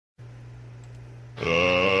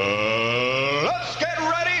Let's get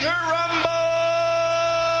ready to rumble!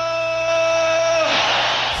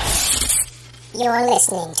 You're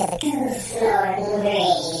listening to the Goof Norton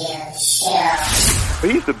Radio Show.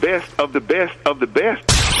 He's the best of the best of the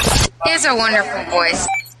best. He has a wonderful voice.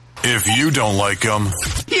 If you don't like him,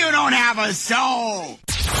 you don't have a soul.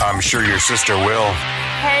 I'm sure your sister will.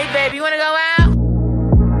 Hey, babe, you want to go out?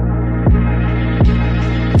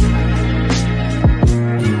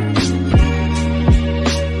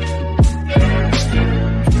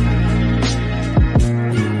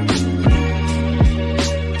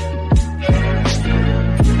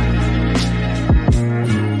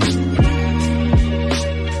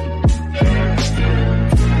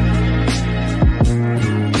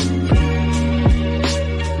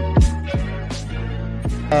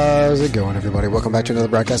 How's it going, everybody? Welcome back to another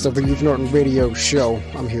broadcast of the Goof Norton Radio Show.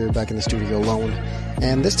 I'm here back in the studio alone,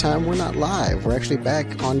 and this time we're not live. We're actually back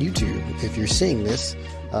on YouTube, if you're seeing this.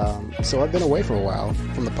 So I've been away for a while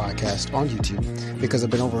from the podcast on YouTube because I've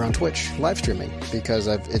been over on Twitch live streaming because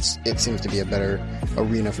it seems to be a better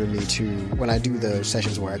arena for me to, when I do the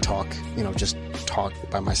sessions where I talk, just talk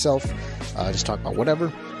by myself, just talk about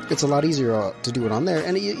whatever. It's a lot easier to do it on there,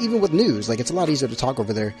 and even with news, it's a lot easier to talk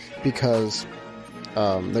over there because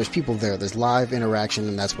there's people there, there's live interaction,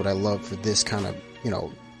 and that's what I love for this kind of,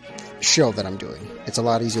 show that I'm doing. It's a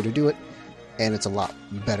lot easier to do it, and it's a lot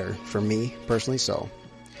better for me, personally, so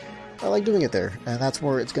I like doing it there, and that's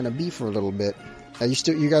where it's going to be for a little bit.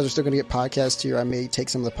 You guys are still going to get podcasts here. I may take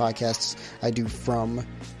some of the podcasts I do from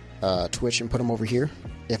Twitch and put them over here,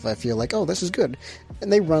 if I feel like, oh, this is good.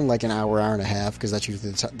 And they run like an hour and a half, because that's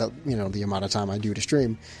usually the amount of time I do to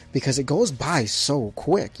stream, because it goes by so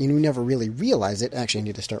quick. You never really realize it. Actually, I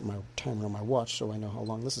need to start my timer on my watch so I know how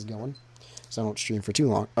long this is going, so I don't stream for too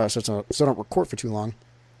long, so I don't record for too long.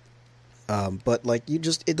 But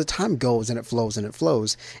the time goes and it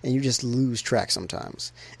flows, and you just lose track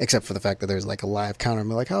sometimes, except for the fact that there's like a live counter. I'm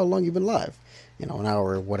like, how long you been live? An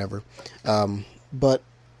hour or whatever. But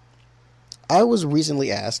I was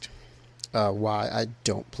recently asked why I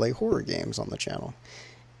don't play horror games on the channel.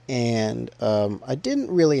 And I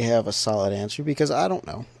didn't really have a solid answer because I don't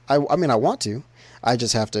know. I mean, I want to. I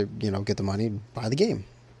just have to, get the money and buy the game.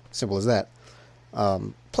 Simple as that.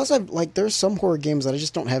 Plus, there's some horror games that I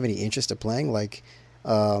just don't have any interest in playing, like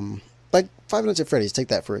Five Nights at Freddy's. Take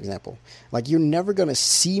that for example. You're never gonna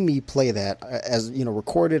see me play that as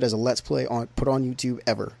recorded as a Let's Play put on YouTube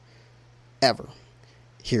ever.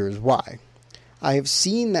 Here's why. I have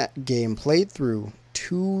seen that game played through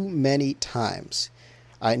too many times.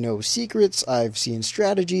 I know secrets. I've seen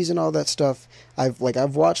strategies and all that stuff. I've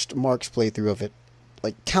watched Mark's playthrough of it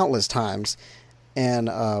countless times. And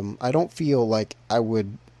I don't feel like it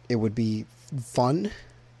would be fun.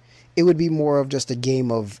 It would be more of just a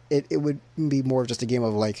game of okay,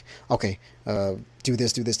 do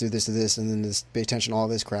this, and then this, pay attention to all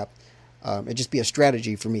this crap. It'd just be a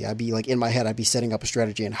strategy for me. I'd be in my head, I'd be setting up a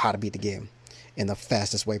strategy on how to beat the game in the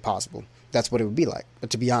fastest way possible. That's what it would be like,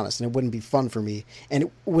 to be honest. And it wouldn't be fun for me, and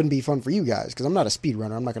it wouldn't be fun for you guys, because I'm not a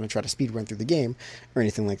speedrunner. I'm not going to try to speedrun through the game or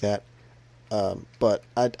anything like that. But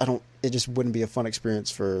I don't. It just wouldn't be a fun experience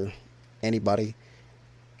for anybody,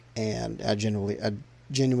 and I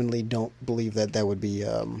genuinely don't believe that would be.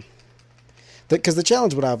 Because the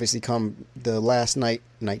challenge would obviously come the last night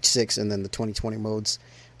 6, and then the 2020 modes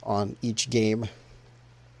on each game.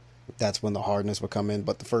 That's when the hardness would come in.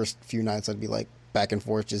 But the first few nights, I'd be back and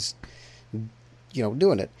forth, just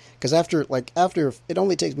doing it. Because after it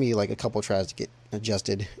only takes me a couple tries to get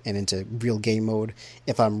adjusted and into real game mode.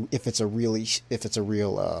 If it's a real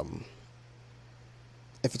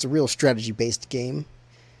strategy based game,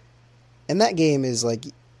 and that game is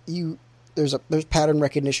there's pattern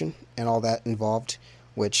recognition and all that involved,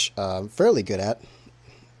 which I'm fairly good at.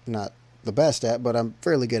 Not the best at, but I'm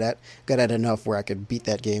fairly good at enough where I could beat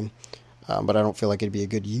that game. But I don't feel like it'd be a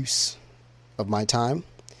good use of my time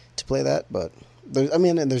to play that. But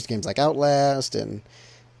there's games like Outlast and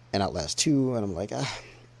Outlast 2, and I'm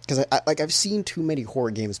because I've seen too many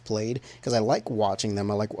horror games played, because I like watching them.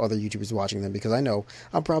 I like other YouTubers watching them, because I know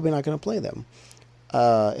I'm probably not going to play them.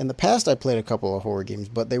 In the past, I played a couple of horror games,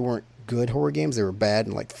 but they weren't good horror games. They were bad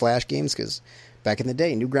and Flash games, because back in the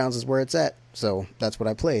day, Newgrounds is where it's at, so that's what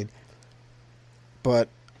I played. But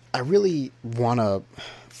I really want to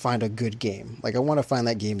find a good game. I want to find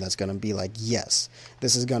that game that's going to be yes,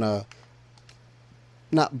 this is going to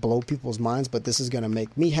not blow people's minds, but this is going to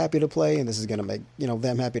make me happy to play, and this is going to make,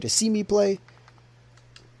 them happy to see me play.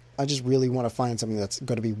 I just really want to find something that's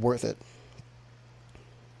going to be worth it.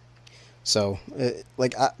 So,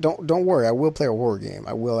 don't worry. I will play a horror game.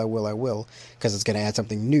 I will, because it's gonna add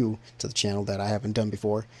something new to the channel that I haven't done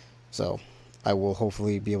before. So, I will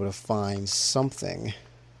hopefully be able to find something.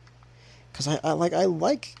 Because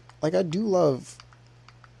I do love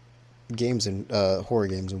games and horror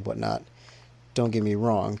games and whatnot. Don't get me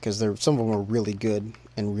wrong, because some of them are really good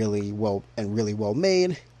and really well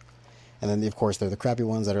made. And then of course they're the crappy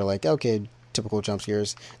ones that are like, okay, typical jump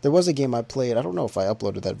scares. There was a game I played. I don't know if I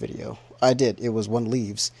uploaded that video. I did. It was One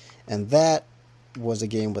Leaves, and that was a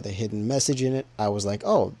game with a hidden message in it. I was like,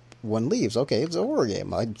 oh, One Leaves. Okay, it's a horror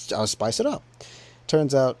game. I'll spice it up.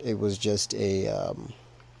 Turns out it was just a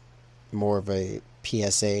more of a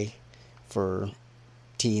PSA for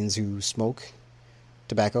teens who smoke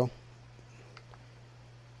tobacco,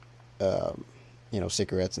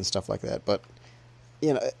 cigarettes and stuff like that. But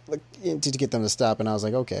to get them to stop, and I was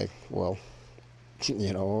like, okay, well,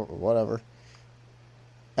 whatever.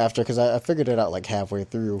 Because I figured it out like halfway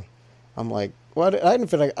through. I'm like, well, I didn't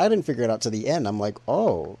figure it out to the end. I'm like,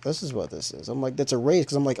 oh, this is what this is. I'm like, that's a race,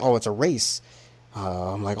 because I'm like, oh, it's a race.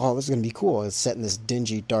 I'm like, oh, this is gonna be cool. It's set in this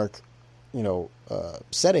dingy, dark,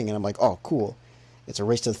 setting, and I'm like, oh, cool. It's a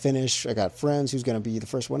race to the finish. I got friends. Who's gonna be the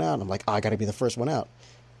first one out? And I'm like, oh, I gotta be the first one out.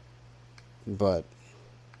 But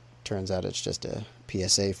turns out it's just a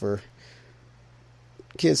PSA for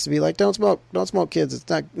kids to be like, don't smoke, kids. It's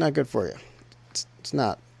not good for you. It's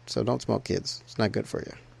not. So don't smoke, kids. It's not good for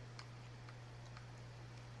you.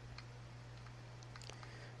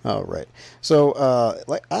 All right. So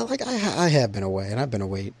I have been away, and I've been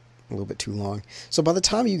away a little bit too long. So by the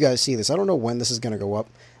time you guys see this, I don't know when this is going to go up,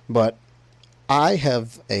 but I've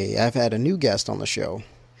had a new guest on the show.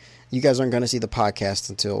 You guys aren't going to see the podcast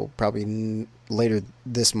until probably later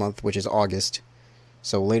this month, which is August.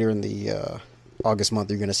 So later in the August month,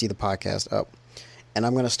 you're going to see the podcast up. And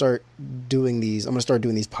I'm going to start doing these. I'm going to start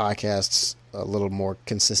doing these podcasts a little more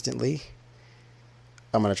consistently.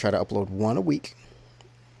 I'm going to try to upload one a week.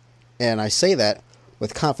 And I say that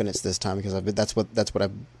with confidence this time, because that's what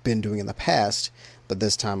I've been doing in the past. But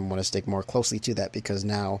this time I want to stick more closely to that, because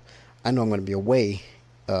now I know I'm going to be away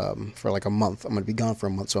for like a month. I'm going to be gone for a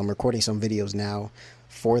month, so I'm recording some videos now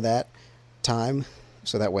for that time,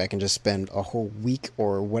 so that way I can just spend a whole week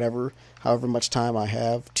or whatever, however much time I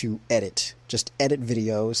have to just edit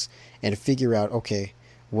videos and figure out, okay,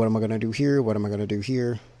 what am I going to do here? What am I going to do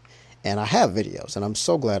here? And I have videos, and I'm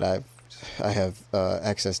so glad I have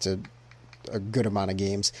access to a good amount of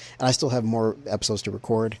games, and I still have more episodes to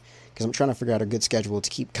record, because I'm trying to figure out a good schedule to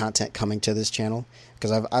keep content coming to this channel,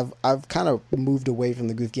 because I've kind of moved away from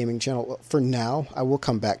the Goof Gaming channel for now. I will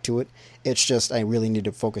come back to it. It's just I really need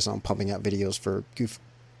to focus on pumping out videos for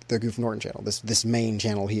the Goof Norton channel, this main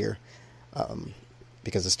channel here,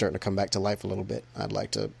 because it's starting to come back to life a little bit. I'd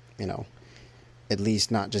like to, at least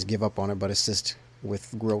not just give up on it, but assist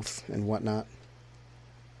with growth and whatnot,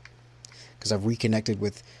 because I've reconnected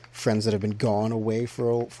with friends that have been gone away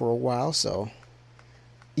for a while. So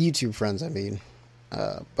YouTube friends, I mean.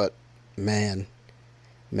 But man,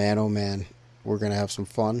 oh man, we're gonna have some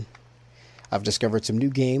fun. I've discovered some new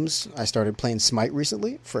games. I started playing Smite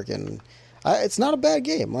recently. It's not a bad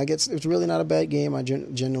game. Like it's really not a bad game. I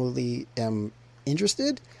genuinely am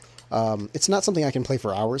interested. It's not something I can play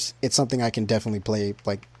for hours. It's something I can definitely play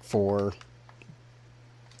like for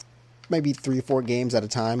maybe 3 or 4 games at a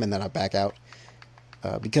time, and then I back out.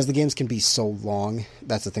 Because the games can be so long.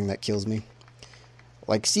 That's the thing that kills me.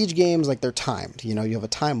 Like Siege games, like they're timed. You have a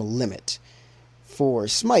time limit. For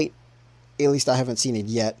Smite, at least I haven't seen it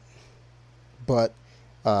yet, but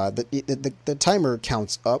the timer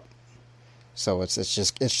counts up. So it's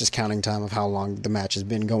just counting time of how long the match has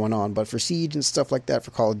been going on. But for Siege and stuff like that,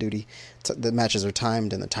 for Call of Duty, the matches are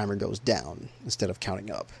timed and the timer goes down instead of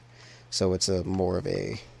counting up. So it's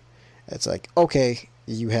it's like, okay,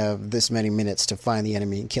 you have this many minutes to find the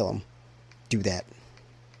enemy and kill him. Do that.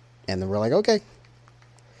 And then we're like, okay.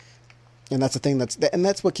 And that's the thing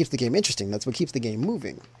that's what keeps the game interesting. That's what keeps the game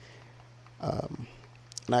moving. I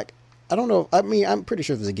don't know. I mean, I'm pretty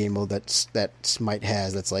sure there's a game mode that Smite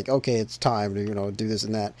has that's like, okay, it's time to, do this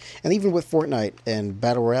and that. And even with Fortnite and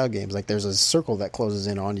Battle Royale games, like there's a circle that closes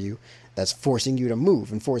in on you that's forcing you to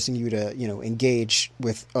move and forcing you to, engage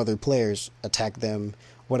with other players, attack them,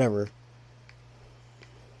 whatever.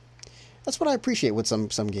 That's what I appreciate with some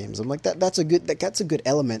games. I'm like, that's a good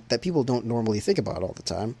element that people don't normally think about all the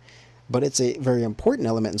time. But it's a very important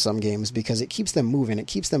element in some games because it keeps them moving. It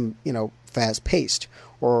keeps them, fast paced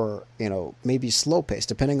or, maybe slow paced,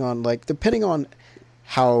 depending on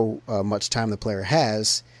how much time the player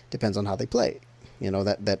has, depends on how they play.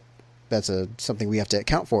 That's something we have to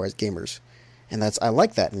account for as gamers And I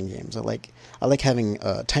like that in games. I like having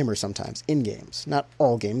a timer sometimes in games. Not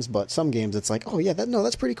all games, but some games it's like, oh yeah,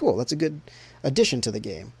 that's pretty cool. That's a good addition to the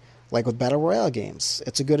game. Like with Battle Royale games,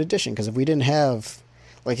 it's a good addition, because if we didn't have,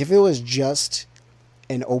 like, if it was just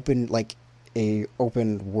an open, like a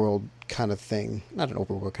open world kind of thing, not an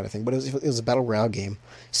open world kind of thing, but it was a Battle Royale game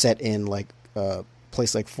set in like a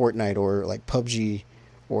place like Fortnite or like PUBG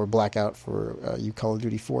or Blackout for you Call of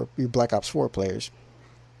Duty 4, you Black Ops 4 players.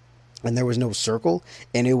 And there was no circle,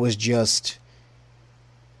 and it was just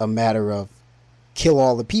a matter of kill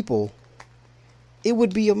all the people. It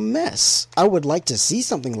would be a mess. I would like to see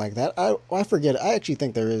something like that. I forget. I actually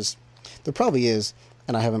think there probably is,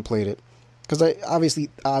 and I haven't played it. Because obviously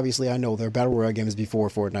I know there are Battle Royale games before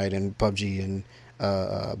Fortnite and PUBG and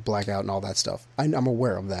Blackout and all that stuff. I'm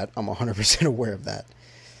aware of that. I'm 100% aware of that.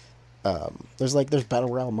 There's Battle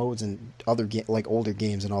Royale modes and other like older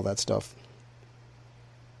games and all that stuff.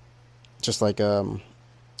 Just like in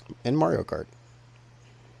Mario Kart.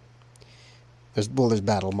 There's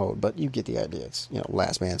battle mode, but you get the idea. It's,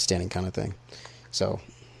 last man standing kind of thing. So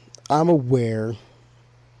I'm aware.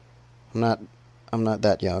 I'm not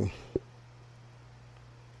that young.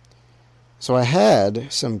 So I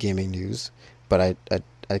had some gaming news, but I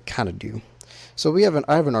kind of do. So I have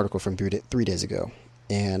an article from 3 days ago,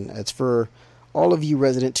 and it's for all of you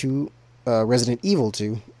Resident Evil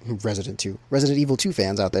 2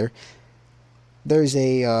 fans out there. There's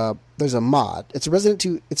a mod. It's a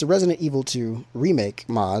Resident Evil 2 remake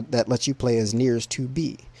mod that lets you play as Nier's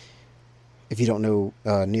 2B. If you don't know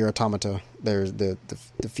Nier Automata, there's the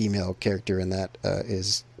female character in that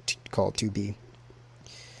is called 2B.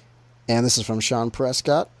 And this is from Sean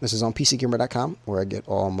Prescott. This is on PCGamer.com, where I get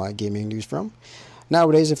all my gaming news from.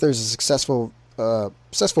 Nowadays, if there's a successful and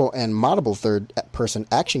moddable third-person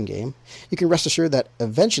action game, you can rest assured that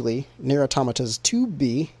eventually Nier Automata's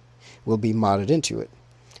 2B will be modded into it.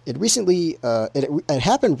 It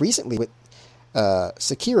happened recently with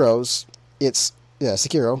Sekiro's.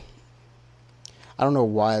 Sekiro. I don't know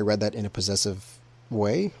why I read that in a possessive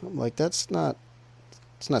way. I'm like, it's not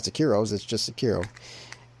Sekiro's. It's just Sekiro.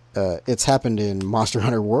 It's happened in Monster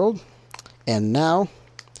Hunter World, and now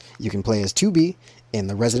you can play as 2B in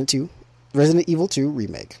the Resident Evil 2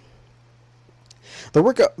 remake. The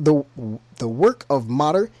work of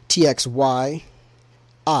modder TXYI,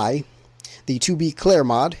 the 2B Claire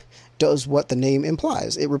mod, does what the name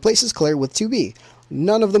implies. It replaces Claire with 2B.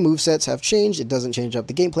 None of the movesets have changed. It doesn't change up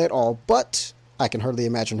the gameplay at all, but I can hardly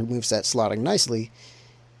imagine her moveset slotting nicely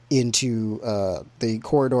into the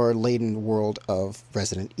corridor-laden world of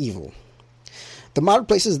Resident Evil. The mod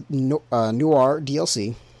places Noir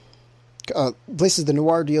DLC,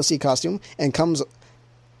 costume, and comes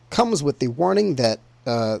with the warning that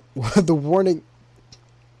the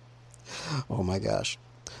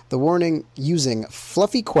warning using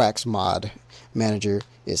Fluffy Quacks mod manager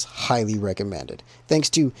is highly recommended. Thanks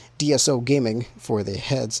to DSO Gaming for the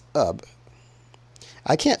heads up.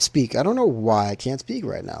 I can't speak. I don't know why I can't speak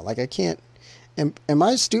right now. Like, I can't. Am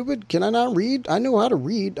I stupid? Can I not read? I know how to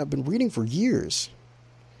read. I've been reading for years.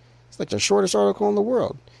 It's like the shortest article in the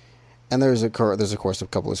world. And there's of course a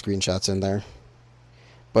couple of screenshots in there.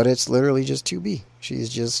 But it's literally just 2B. She's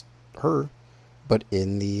just her, but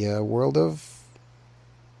in the world of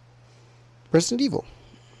Resident Evil.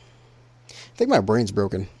 I think my brain's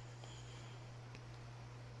broken.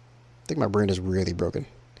 I think my brain is really broken.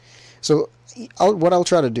 So what I'll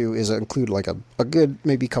try to do is include like a good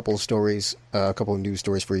maybe couple of stories, a couple of news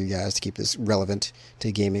stories for you guys to keep this relevant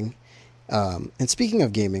to gaming. And speaking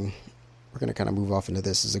of gaming, we're going to kind of move off into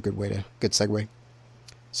this as a good segue.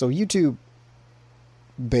 So YouTube,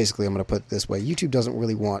 basically I'm going to put it this way. YouTube doesn't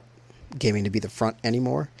really want gaming to be the front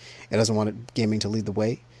anymore. It doesn't want gaming to lead the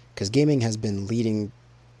way, because gaming has been leading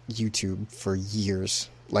YouTube for years.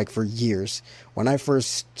 Like, for years. When I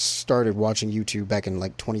first started watching YouTube back in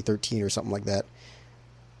like 2013 or something like that,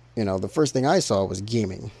 the first thing I saw was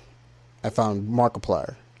gaming. I found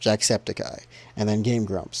Markiplier, Jacksepticeye, and then Game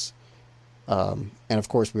Grumps. And of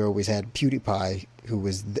course we always had PewDiePie, who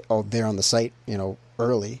was there on the site,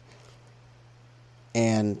 early.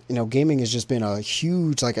 And, gaming has just been a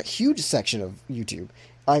huge section of YouTube.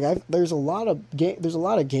 Like, there's a lot of gaming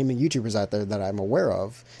YouTubers out there that I'm aware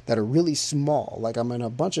of that are really small. Like, I'm in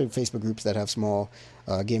a bunch of Facebook groups that have small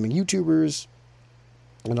gaming YouTubers,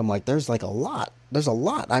 and I'm like, there's a lot.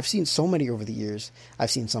 I've seen so many over the years.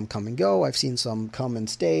 I've seen some come and go. I've seen some come and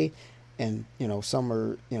stay, and some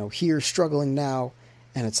are here struggling now,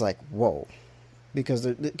 and it's like, whoa, because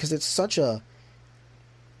it's such a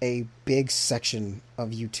big section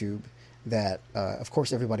of YouTube that, of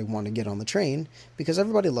course, everybody wanted to get on the train because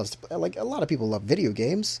everybody loves, like, a lot of people love video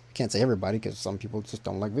games. I can't say everybody because some people just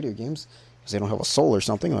don't like video games because they don't have a soul or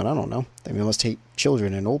something. I don't know. They must hate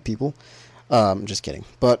children and old people. Just kidding.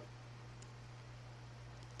 But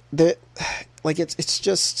it's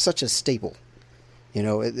just such a staple. You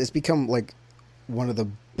know, it's become like one of the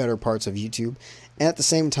better parts of YouTube. And at the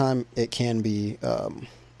same time, it can be,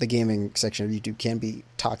 the gaming section of YouTube can be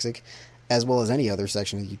toxic, as well as any other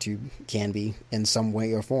section of YouTube can be in some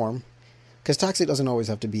way or form. Because toxic doesn't always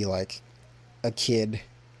have to be like a kid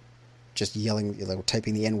just yelling, like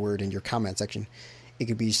typing the N-word in your comment section. It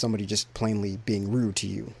could be somebody just plainly being rude to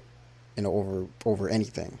you, you know, over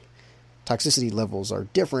anything. Toxicity levels are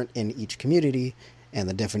different in each community, and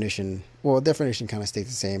the definition kind of stays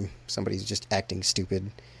the same. Somebody's just acting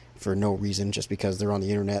stupid for no reason just because they're on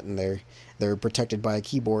the internet and they're protected by a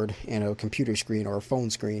keyboard and a computer screen or a phone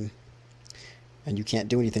screen, and you can't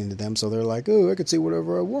do anything to them, so they're like, oh, I could say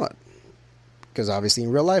whatever I want. Because obviously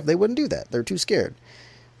in real life they wouldn't do that. They're too scared.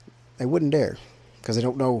 They wouldn't dare, because they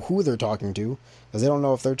don't know who they're talking to, because they don't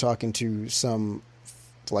know if they're talking to some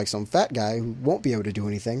fat guy who won't be able to do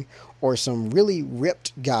anything, or some really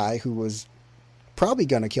ripped guy who was probably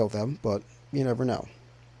gonna kill them, but you never know.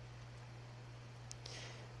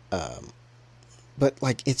 But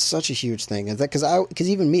like, it's such a huge thing, is that because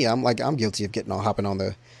even me, I'm guilty of hopping on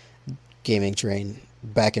the gaming train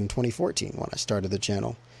back in 2014 when I started the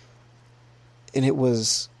channel, and it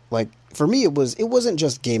was like, for me, it wasn't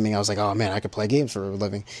just gaming. I was like, oh man, I could play games for a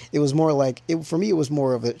living. It was more like, for me, it was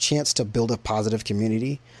more of a chance to build a positive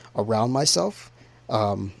community around myself,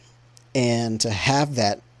 and to have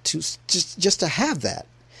that, just to have that,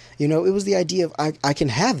 you know, it was the idea of I can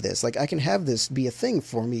have this, like I can have this be a thing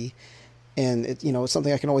for me, and it, you know, it's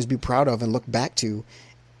something I can always be proud of and look back to,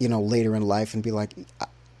 you know, later in life and be like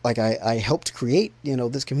I helped create, you know,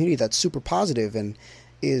 this community that's super positive and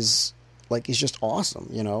is just awesome,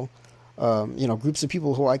 you know. Groups of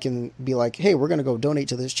people who I can be like, hey, we're going to go donate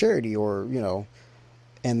to this charity, or, you know,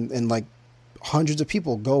 and like hundreds of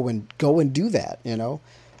people go and do that, you know.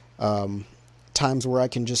 Times where I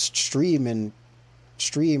can just stream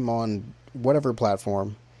on whatever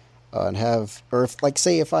platform, and have, or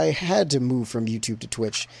if I had to move from YouTube to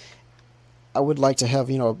Twitch, I would like to have,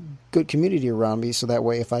 you know, a good community around me, so that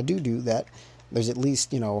way if I do that, there's at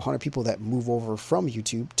least, you know, 100 people that move over from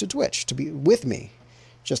YouTube to Twitch to be with me,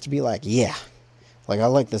 just to be like, yeah, like, I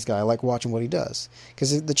like this guy, I like watching what he does.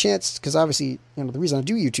 Because obviously, you know, the reason I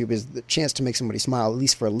do YouTube is the chance to make somebody smile, at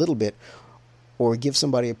least for a little bit, or give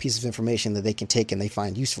somebody a piece of information that they can take and they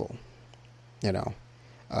find useful, you know.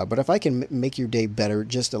 But if I can make your day better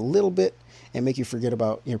just a little bit and make you forget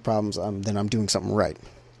about your problems, then I'm doing something right.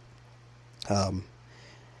 And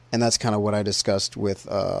that's kind of what I discussed with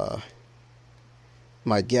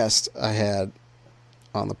my guest I had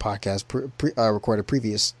on the podcast recorded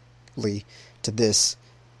previously to this.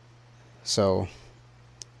 So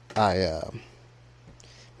I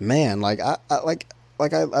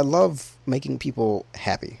love making people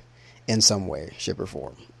happy in some way, shape, or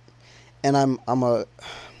form. And I'm a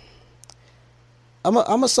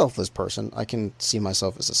selfless person. I can see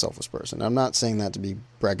myself as a selfless person. I'm not saying that to be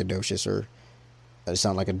braggadocious or I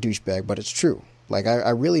sound like a douchebag, but it's true. Like, I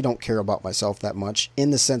really don't care about myself that much,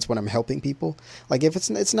 in the sense when I'm helping people. Like, if it's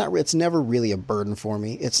never really a burden for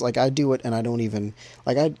me. It's like I do it and I don't even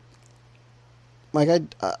I'm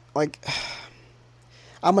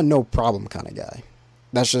a no problem kind of guy.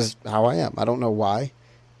 That's just how I am. I don't know why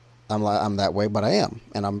I'm that way, but I am,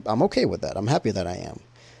 and I'm okay with that. I'm happy that I am,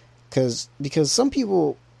 because some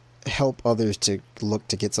people help others to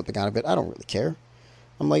get something out of it. I don't really care.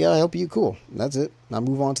 I'm like, I help you, cool. That's it. I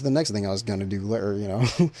move on to the next thing I was gonna do, or, you know,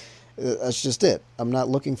 that's just it. I'm not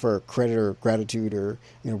looking for credit or gratitude or,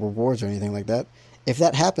 you know, rewards or anything like that. If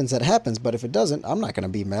that happens, that happens. But if it doesn't, I'm not gonna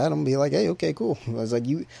be mad. I'm gonna be like, hey, okay, cool. I was like,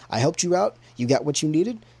 I helped you out. You got what you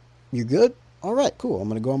needed. You're good. All right, cool. I'm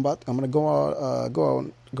gonna go on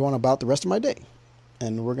about the rest of my day,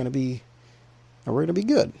 and we're gonna be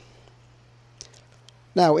good.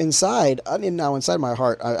 Now inside my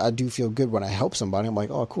heart, I do feel good when I help somebody. I'm like,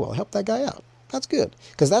 oh, cool, I helped that guy out. That's good,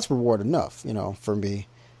 because that's reward enough, you know, for me.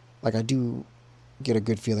 Like, I do get a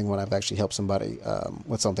good feeling when I've actually helped somebody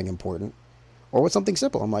with something important or with something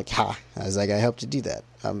simple. I'm like, ha, as that guy helped you do that.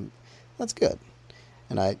 That's good,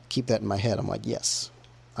 and I keep that in my head. I'm like, yes,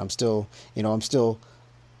 I'm still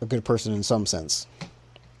a good person in some sense.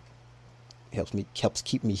 It helps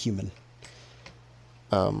keep me human.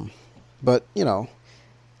 But, you know,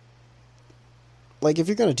 like, if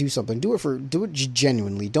you're going to do something, do it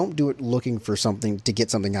genuinely. Don't do it looking for something to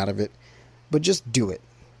get something out of it, but just do it,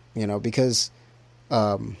 you know, because,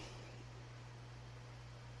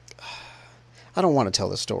 I don't want to tell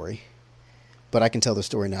the story, but I can tell the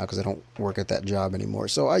story now because I don't work at that job anymore.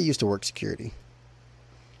 So I used to work security,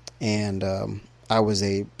 and I was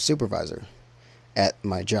a supervisor at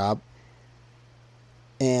my job.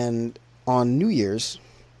 And on New Year's,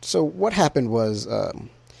 so what happened was,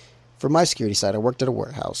 for my security side, I worked at a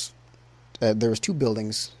warehouse. There was 2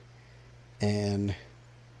 buildings, and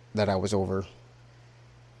that I was over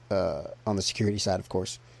on the security side, of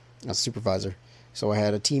course, as a supervisor. So I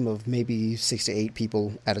had a team of maybe 6 to 8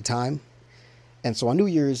 people at a time. And so on New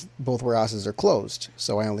Year's, both warehouses are closed.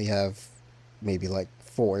 So I only have maybe like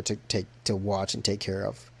 4 to watch and take care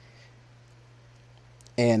of.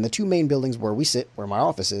 And the 2 main buildings where we sit, where my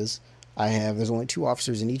office is, there's only 2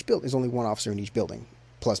 officers in each building. There's only 1 officer in each building,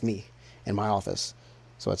 plus me and my office.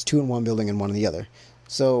 So it's 2 in one building and 1 in the other.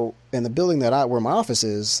 So in the building where my office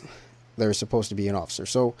is, there's supposed to be an officer.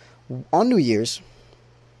 So on New Year's,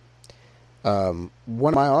 one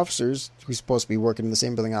of my officers, who's supposed to be working in the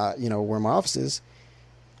same building, where my office is,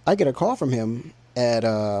 I get a call from him at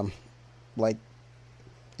like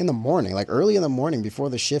in the morning, like early in the morning before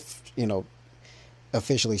the shift,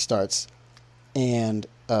 officially starts, and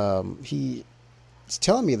he's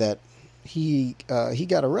telling me that he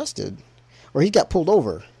got arrested, or he got pulled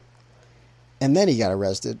over, and then he got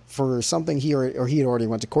arrested for something he had already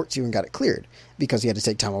went to court to and got it cleared because he had to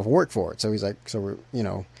take time off work for it. So he's like,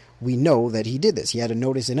 we know that he did this. He had a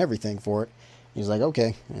notice and everything for it. He's like,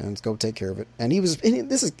 okay, let's go take care of it. And he's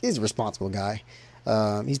a responsible guy.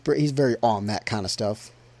 He's very on that kind of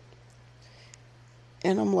stuff.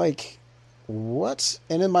 And I'm like, what?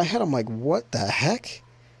 And in my head, I'm like, what the heck?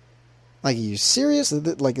 Like, are you serious?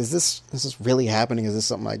 Like, is this really happening? Is this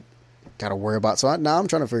something I gotta worry about? So now I'm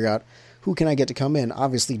trying to figure out who can I get to come in.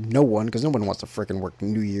 Obviously, no one, because no one wants to freaking work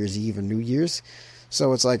New Year's Eve and New Year's.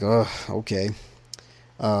 So it's like, okay.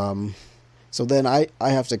 So then I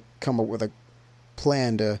have to come up with a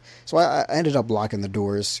plan so I ended up locking the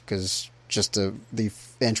doors, because just the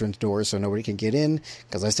entrance doors so nobody can get in,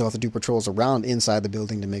 because I still have to do patrols around inside the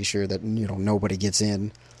building to make sure that, nobody gets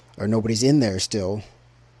in or nobody's in there still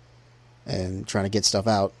and trying to get stuff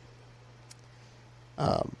out.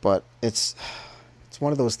 But it's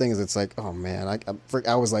one of those things. It's like, oh man,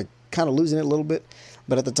 I was like kind of losing it a little bit,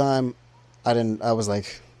 but at the time I was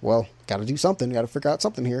like, well, got to do something, got to figure out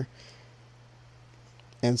something here.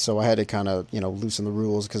 And so I had to kind of, loosen the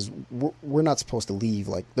rules, because we're not supposed to leave.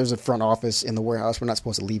 Like, there's a front office in the warehouse. We're not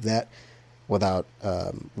supposed to leave that without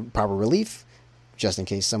proper relief, just in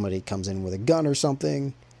case somebody comes in with a gun or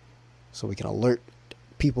something, so we can alert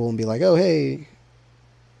people and be like, oh, hey,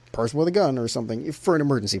 person with a gun or something, for an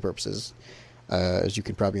emergency purposes, as you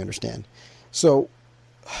can probably understand. So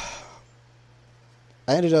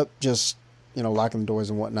I ended up just, locking the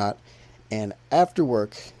doors and whatnot. And after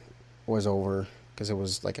work was over, because it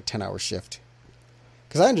was like a 10-hour shift,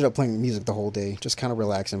 because I ended up playing music the whole day, just kind of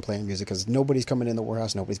relaxing, playing music, because nobody's coming in the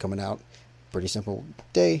warehouse, nobody's coming out. Pretty simple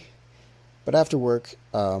day. But after work,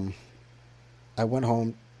 I went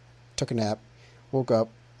home, took a nap, woke up,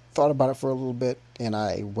 thought about it for a little bit, and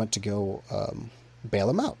I went to go bail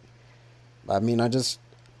him out. I mean, I was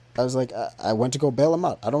like, I went to go bail him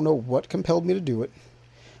out. I don't know what compelled me to do it,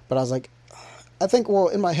 but I was like,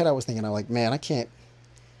 in my head I was thinking, I'm like, man, I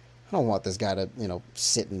don't want this guy to,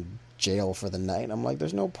 sit in jail for the night. I'm like,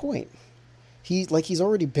 there's no point. He's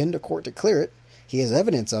already been to court to clear it. He has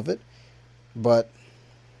evidence of it, but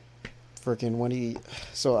freaking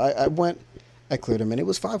so I cleared him, and it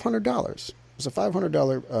was $500. It was a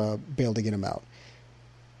 $500 bail to get him out.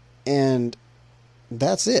 And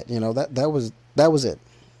that's it. That was it.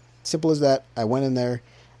 Simple as that. I went in there,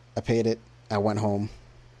 I paid it, I went home.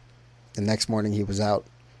 The next morning he was out.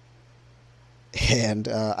 And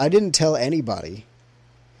I didn't tell anybody.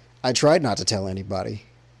 I tried not to tell anybody.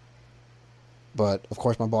 But, of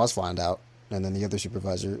course, my boss found out. And then the other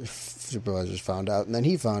supervisors found out. And then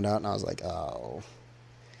he found out, and I was like, oh.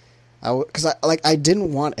 Because I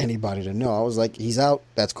didn't want anybody to know. I was like, he's out.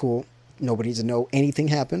 That's cool. Nobody needs to know anything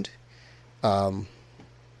happened. But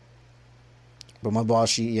my boss,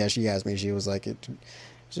 she asked me. She was like,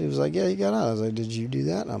 yeah, you got out. I was like, did you do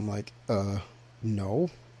that? And I'm like, no.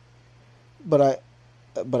 But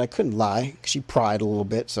I couldn't lie. She pried a little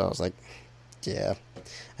bit, so I was like, yeah,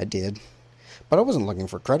 I did. But I wasn't looking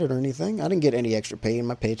for credit or anything. I didn't get any extra pay in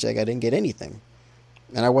my paycheck. I didn't get anything.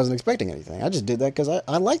 And I wasn't expecting anything. I just did that because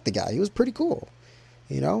I liked the guy. He was pretty cool.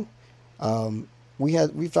 We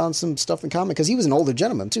found some stuff in common, because he was an older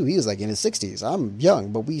gentleman too. He was like in his 60s. I'm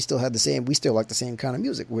young, but we still like the same kind of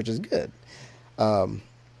music, which is good. And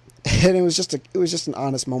it was just an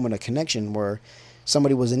honest moment of connection where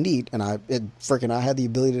somebody was in need, and I had the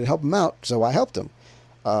ability to help him out, so I helped him.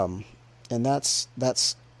 And that's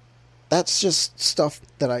just stuff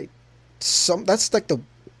that that's like the,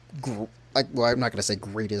 like, well, I'm not going to say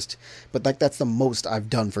greatest, but like that's the most I've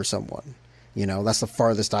done for someone. You know, that's the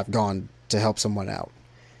farthest I've gone to help someone out.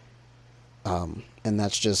 And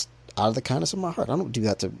that's just out of the kindness of my heart. I don't do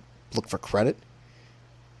that to look for credit.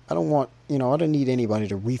 I don't want, I don't need anybody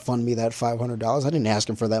to refund me that $500. I didn't ask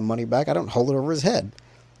him for that money back. I don't hold it over his head.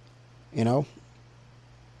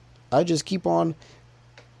 I just keep on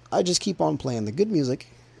playing the good music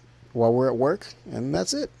while we're at work, and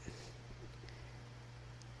that's it.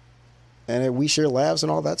 And we share laughs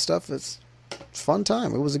and all that stuff. It's a fun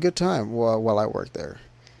time. It was a good time while I worked there.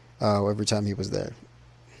 Every time he was there.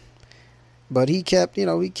 But he kept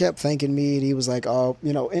thanking me, and he was like, oh,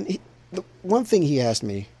 and the one thing he asked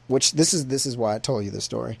me, which this is why I told you this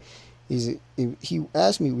story. He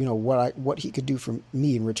asked me, what he could do for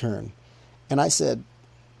me in return. And I said,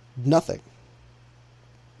 nothing.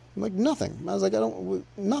 I'm like, nothing. I was like,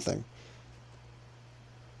 nothing.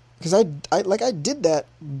 Because I did that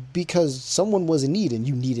because someone was in need and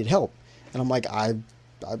you needed help. And I'm like, I'm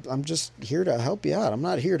just here to help you out. I'm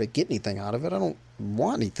not here to get anything out of it. I don't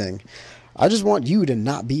want anything. I just want you to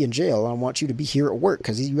not be in jail. I want you to be here at work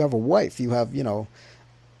because you have a wife. You have,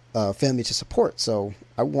 family to support. So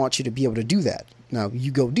I want you to be able to do that. Now,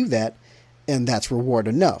 you go do that, and that's reward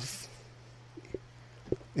enough.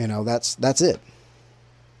 That's it.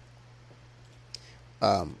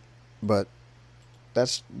 But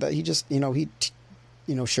he just,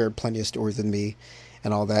 shared plenty of stories with me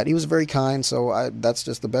and all that. He was very kind. So that's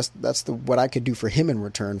just the best. That's what I could do for him in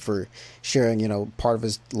return for sharing, part of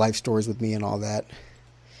his life stories with me and all that,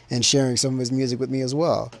 and sharing some of his music with me as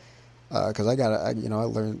well. Cause I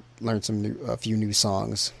learned a few new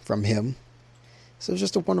songs from him. So it was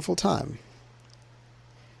just a wonderful time.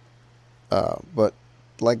 But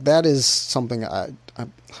like, that is something I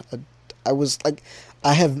was like,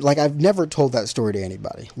 I've never told that story to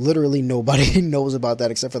anybody. Literally nobody knows about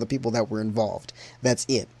that except for the people that were involved. That's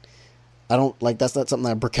it. I don't that's not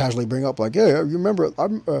something I casually bring up. Like, hey, you remember? I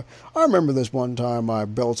remember this one time I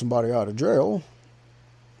bailed somebody out of jail.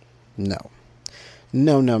 No.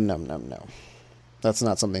 That's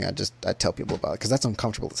not something I tell people about because that's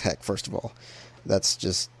uncomfortable as heck. First of all, that's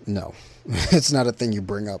just no. It's not a thing you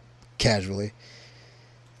bring up casually.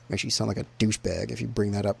 Makes you sound like a douchebag if you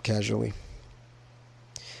bring that up casually.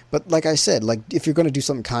 But like I said, like, if you're going to do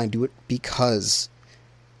something kind, do it because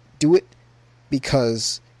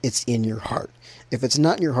it's in your heart. If it's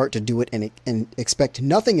not in your heart to do it and expect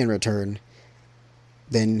nothing in return,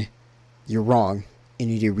 then you're wrong and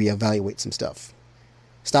you need to reevaluate some stuff.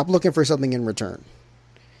 Stop looking for something in return.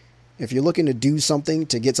 If you're looking to do something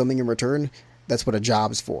to get something in return, that's what a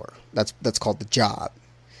job is for. That's called the job.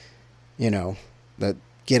 That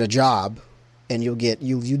get a job and you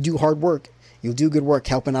do hard work. You'll do good work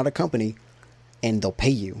helping out a company, and they'll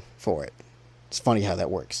pay you for it. It's funny how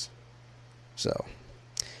that works. So,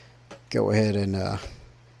 go ahead and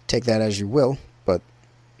take that as you will, but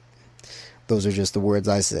those are just the words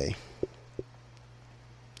I say.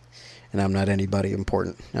 And I'm not anybody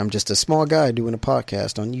important. I'm just a small guy doing a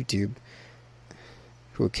podcast on YouTube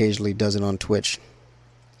who occasionally does it on Twitch.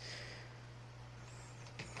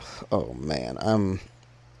 Oh, man,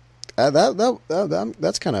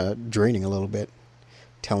 that's kind of draining a little bit,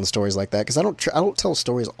 telling stories like that, because I don't tell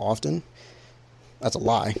stories often. That's a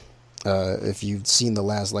lie. If you've seen the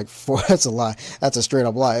last that's a lie. That's a straight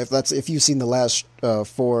up lie. If you've seen the last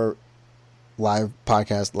 4 live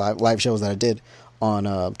live shows that I did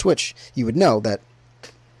on Twitch, you would know that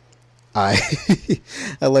I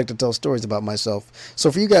like to tell stories about myself.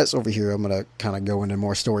 So for you guys over here, I'm gonna kind of go into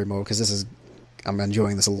more story mode because I'm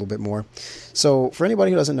enjoying this a little bit more. So for anybody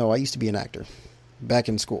who doesn't know, I used to be an actor back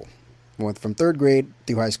in school. Went from 3rd grade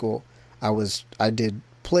through high school. I did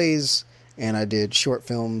plays and I did short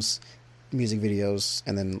films, music videos,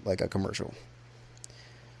 and then like a commercial.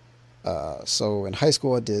 So in high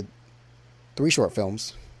school, I did 3 short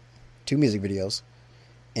films, 2 music videos,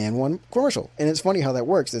 and 1 commercial. And it's funny how that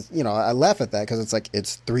works. It's, I laugh at that because it's like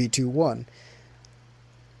it's 3, 2, 1.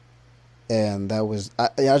 And that was I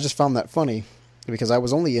just found that funny because I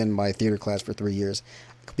was only in my theater class for 3 years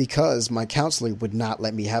because my counselor would not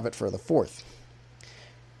let me have it for the 4th.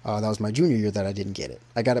 That was my junior year that I didn't get it.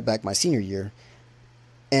 I got it back my senior year.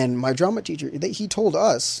 And my drama teacher, he told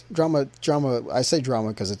us, drama, I say drama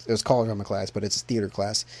because it was called drama class, but it's theater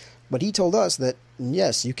class. But he told us that,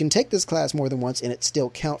 yes, you can take this class more than once and it still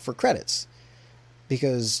count for credits.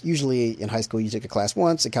 Because usually in high school you take a class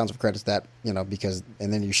once, it counts for credits that, because,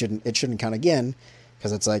 and then it shouldn't count again.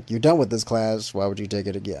 Because it's like, you're done with this class, why would you take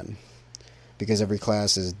it again? Because every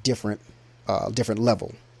class is different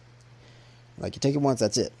level. Like, you take it once,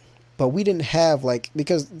 that's it. But we didn't have, like,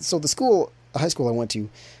 because, so the high school I went to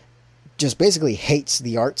just basically hates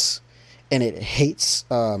the arts, and it hates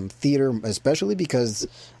theater, especially because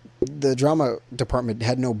the drama department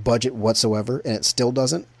had no budget whatsoever, and it still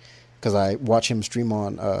doesn't, because I watch him stream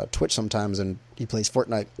on Twitch sometimes, and he plays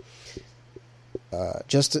Fortnite,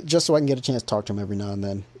 just so I can get a chance to talk to him every now and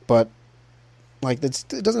then. But like, it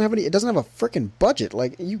doesn't have a freaking budget.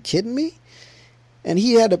 Like, are you kidding me? And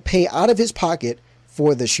he had to pay out of his pocket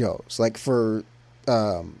for the shows, like for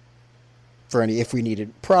any, if we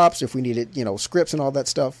needed props, if we needed, scripts and all that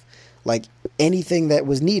stuff, like anything that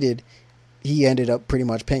was needed, he ended up pretty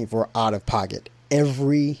much paying for out of pocket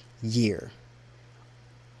every year.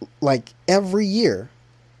 Like, every year.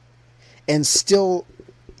 And still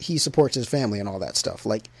he supports his family and all that stuff.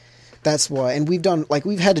 Like, that's why, and we've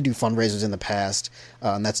had to do fundraisers in the past,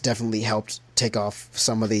 and that's definitely helped take off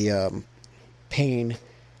some of the pain,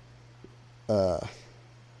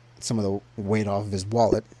 some of the weight off of his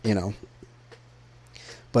wallet,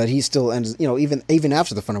 But he still ends, even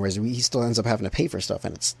after the fundraiser, he still ends up having to pay for stuff,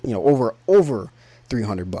 and it's, over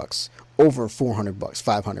 $300, over $400,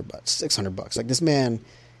 $500, $600. Like, this man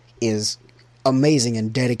is amazing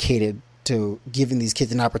and dedicated to giving these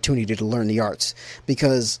kids an opportunity to learn the arts.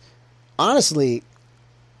 Because honestly,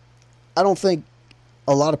 I don't think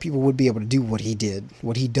a lot of people would be able to do what he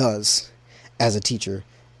does as a teacher.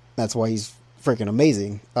 That's why he's freaking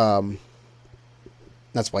amazing.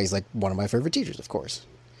 That's why he's like one of my favorite teachers, of course,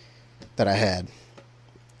 that I had.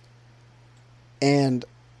 And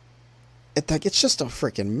it's just a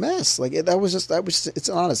freaking mess. Like, it's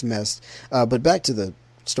an honest mess. But back to the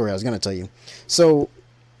story I was going to tell you. So,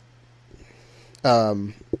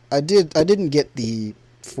 I didn't get the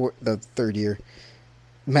third year.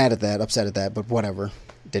 Mad at that, upset at that, but whatever.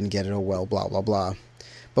 Didn't get it, oh well, blah, blah, blah.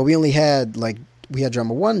 But we only had, we had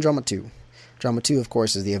Drama 1, Drama 2. Drama 2, of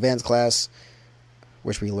course, is the advanced class,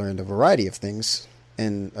 which we learned a variety of things.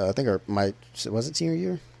 And I think was it senior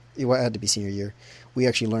year? It had to be senior year. We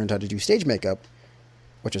actually learned how to do stage makeup,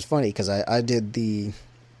 which was funny because I did the...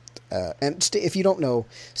 if you don't know,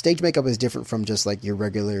 stage makeup is different from just like your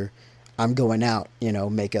regular, I'm going out,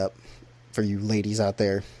 makeup for you ladies out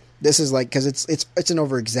there. This is like, because it's an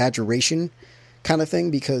over-exaggeration kind of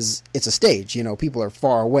thing, because it's a stage, people are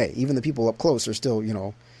far away. Even the people up close are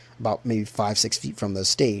still, about maybe 5-6 feet from the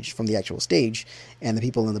stage, from the actual stage, and the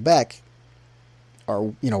people in the back are,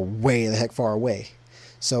 way the heck far away.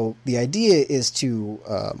 So the idea is to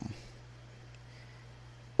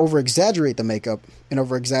over-exaggerate the makeup and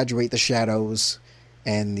over-exaggerate the shadows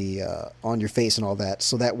and the on your face and all that,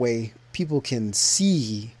 so that way people can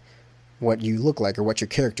see what you look like or what your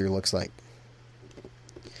character looks like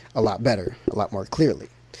a lot better, a lot more clearly.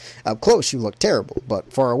 Up close you look terrible,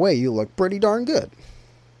 but far away you look pretty darn good.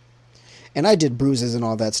 And I did bruises and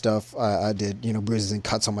all that stuff. I did, bruises and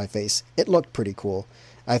cuts on my face. It looked pretty cool.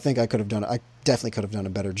 I think I definitely could have done a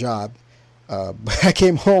better job. But I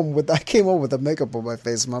came home with the makeup on my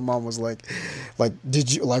face. My mom was like,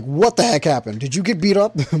 did you, what the heck happened? Did you get beat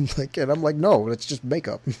up? I'm like, no, it's just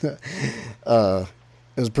makeup. It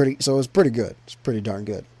was pretty good. It's pretty darn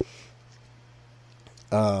good.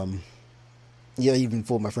 Yeah, I even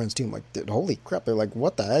fooled my friends too. I'm like, holy crap. They're like,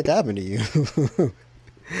 what the heck happened to you?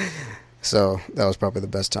 So that was probably the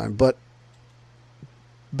best time. But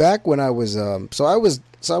back when I was, I was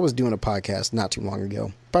doing a podcast not too long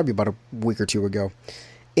ago, probably about a week or two ago.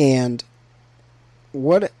 And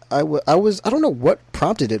what I don't know what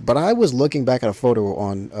prompted it, but I was looking back at a photo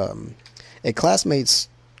on, a classmate's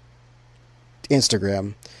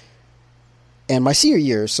Instagram, and my senior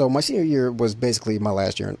year was basically my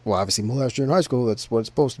last year. Well, obviously my last year in high school. That's what it's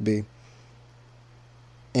supposed to be.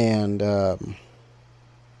 And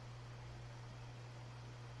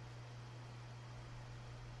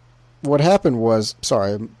what happened was,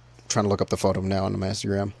 sorry, I'm trying to look up the photo now on my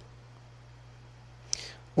Instagram.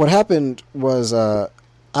 What happened was, I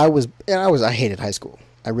hated high school.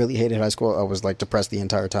 I really hated high school. I was depressed the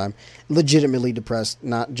entire time, legitimately depressed,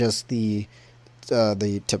 not just the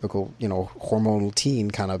typical, hormonal teen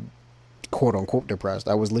kind of quote unquote depressed.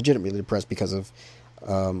 I was legitimately depressed because of,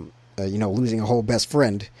 losing a whole best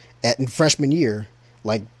friend in freshman year.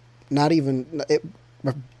 My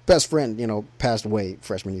best friend, passed away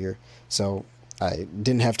freshman year. So I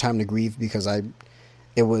didn't have time to grieve because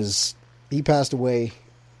he passed away,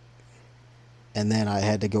 and then I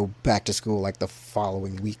had to go back to school the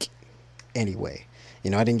following week anyway.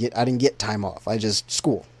 I didn't get time off. I just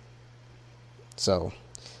school. So,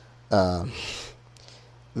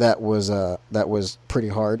 that was pretty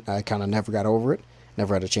hard. I kind of never got over it.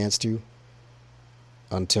 Never had a chance to.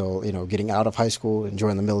 until, you know, getting out of high school and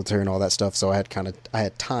joining the military and all that stuff. So I had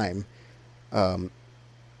time in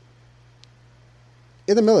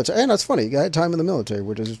the military. And that's funny. I had time in the military,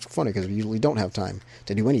 which is funny because we usually don't have time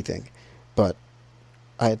to do anything. But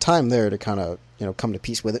I had time there to kind of, you know, come to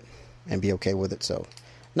peace with it and be okay with it. So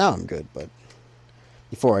now I'm good. But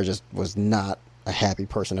before I just was not a happy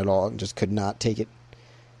person at all and just could not take it.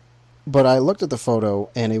 But I looked at the photo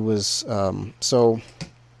and it was, so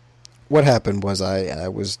what happened was I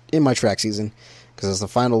was in my track season because it's the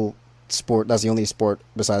final sport. That's the only sport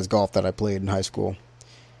besides golf that I played in high school.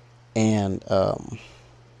 And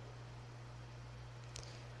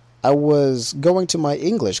I was going to my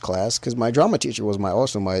English class because my drama teacher was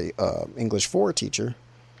also my English 4 teacher.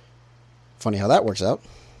 Funny how that works out.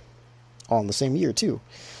 All in the same year, too.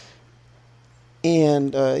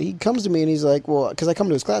 And he comes to me and he's like, well, because I come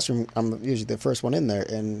to his classroom, I'm usually the first one in there.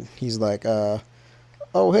 And he's like, oh,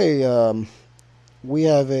 hey, we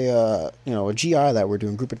have a GI that we're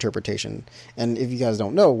doing, group interpretation. And if you guys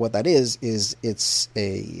don't know what that is it's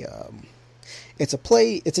a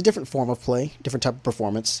play. It's a different form of play, different type of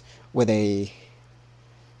performance with a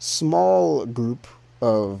small group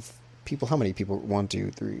of people. How many people? 1, 2,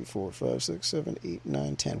 3, 4, 5, 6, 7, 8,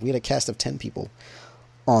 9, 10. We had a cast of 10 people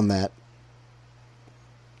on that,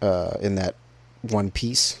 in that one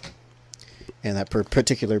piece, in that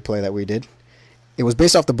particular play that we did. It was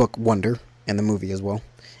based off the book Wonder and the movie as well.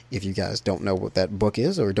 If you guys don't know what that book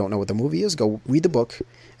is or don't know what the movie is, go read the book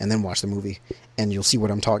and then watch the movie, and you'll see what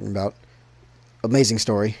I'm talking about. Amazing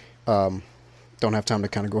story. Don't have time to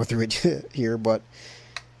kind of go through it here, but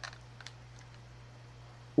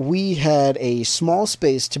we had a small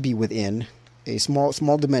space to be within, a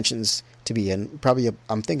small dimensions to be in. Probably,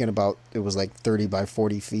 I'm thinking about, it was like 30 by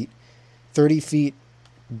 40 feet. 30 feet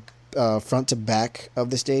front to back of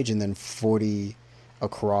the stage, and then 40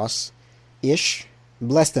 across-ish.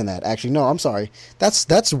 Less than that, actually. No, I'm sorry.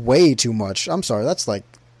 That's way too much. I'm sorry.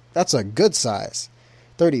 That's a good size.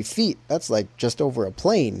 30 feet, that's like just over a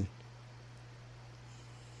plane.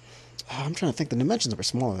 I'm trying to think. The dimensions were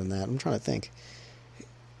smaller than that. I'm trying to think.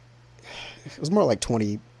 It was more like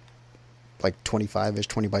 20, like 25-ish,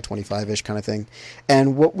 20 by 25-ish kind of thing.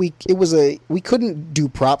 And we couldn't do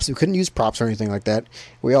props. We couldn't use props or anything like that.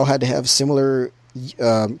 We all had to have similar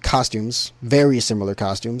costumes, very similar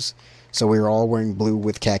costumes. So we were all wearing blue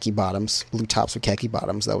with khaki bottoms, blue tops with khaki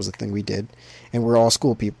bottoms. That was the thing we did. And we're all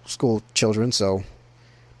school children, so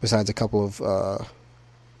besides a couple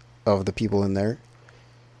of the people in there.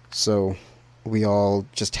 So we all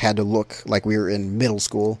just had to look like we were in middle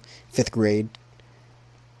school, 5th grade.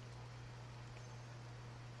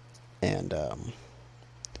 And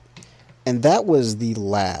that was the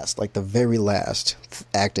last, like the very last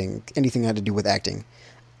acting, anything that had to do with acting,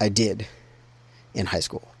 I did in high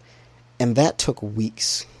school. And that took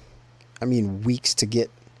weeks. I mean, weeks to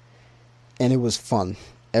get. And it was fun.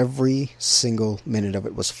 Every single minute of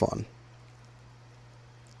it was fun.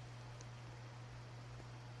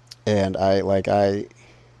 And I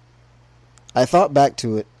thought back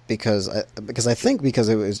to it because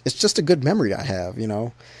it's just a good memory I have, you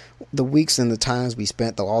know. The weeks and the times we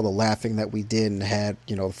spent, all the laughing that we did and had,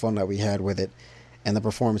 you know, the fun that we had with it, and the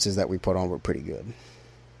performances that we put on were pretty good.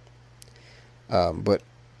 But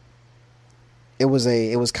it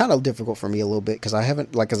was kind of difficult for me a little bit because I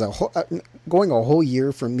haven't, like, going a whole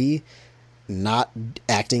year for me not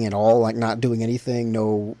acting at all, like not doing anything,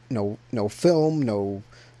 no film, no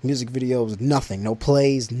music videos, nothing, no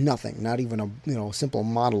plays, nothing, not even a simple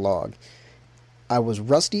monologue. I was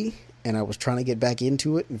rusty and I was trying to get back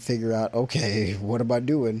into it and figure out, okay, what am I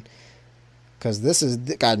doing? Because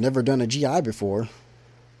I'd never done a GI before.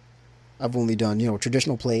 I've only done,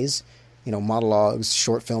 traditional plays, monologues,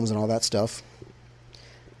 short films and all that stuff.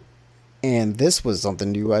 And this was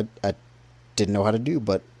something new I didn't know how to do,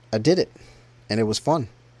 but I did it. And it was fun.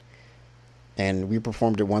 And we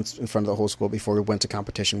performed it once in front of the whole school before we went to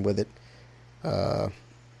competition with it.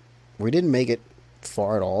 We didn't make it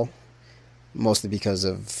far at all, mostly because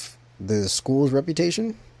of the school's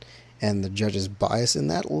reputation and the judge's bias in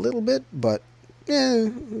that a little bit. But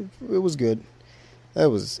it was good. It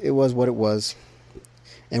was what it was.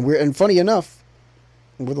 And funny enough,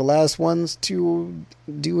 we're the last ones to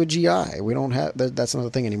do a GI. We don't have that's not a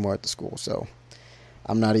thing anymore at the school, so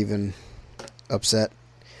I'm not even upset.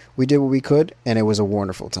 We did what we could, and it was a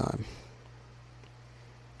wonderful time.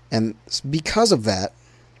 And because of that,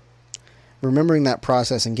 remembering that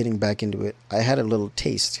process and getting back into it, I had a little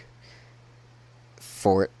taste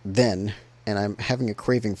for it then, and I'm having a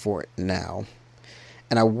craving for it now.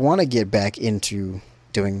 And I want to get back into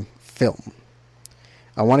doing film.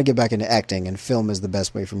 I want to get back into acting, and film is the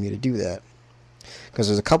best way for me to do that. because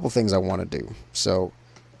there's a couple things I want to do. So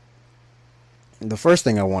the first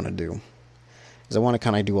thing I want to do is I want to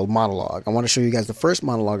kind of do a monologue. I want to show you guys the first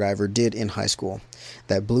monologue I ever did in high school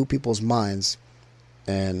that blew people's minds,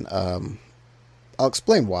 and I'll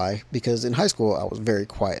explain why. Because in high school I was very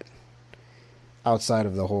quiet. Outside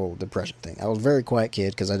of the whole depression thing, I was a very quiet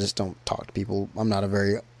kid because I just don't talk to people. I'm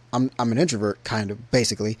an introvert, kind of,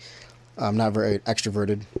 basically. I'm not very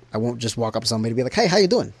extroverted. I won't just walk up to somebody and be like, "Hey, how you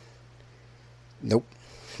doing?" Nope.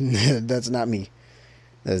 That's not me.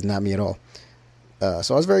 That is not me at all.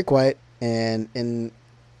 So I was very quiet, and in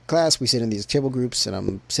class we sit in these table groups, and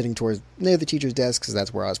I'm sitting near the teacher's desk because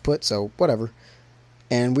that's where I was put, so whatever.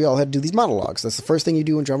 And we all had to do these monologues. That's the first thing you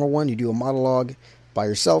do in Drummer 1. You do a monologue by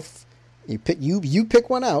yourself. You pick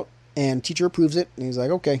one out, and teacher approves it, and he's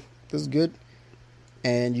like, "Okay, this is good."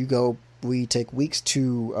 And you go. We take weeks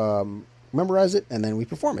to memorize it, and then we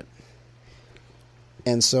perform it.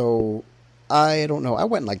 And so I don't know. I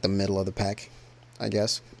went in like the middle of the pack, I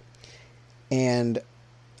guess. And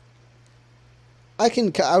I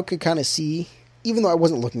could kind of see, even though I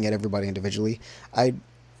wasn't looking at everybody individually,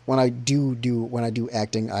 when I do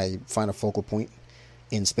acting, I find a focal point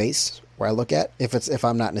in space where I look at. If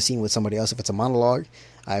I'm not in a scene with somebody else, if it's a monologue,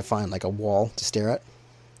 I find like a wall to stare at,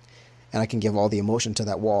 and I can give all the emotion to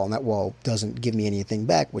that wall, and that wall doesn't give me anything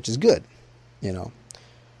back, which is good, you know.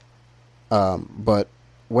 But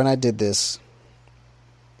when I did this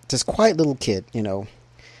quiet little kid, you know,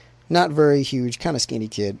 not very huge, kind of skinny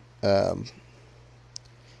kid, you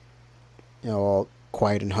know, all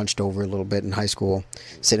quiet and hunched over a little bit in high school,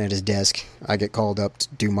 sitting at his desk. I get called up to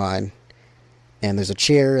do mine. And there's a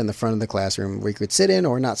chair in the front of the classroom where you could sit in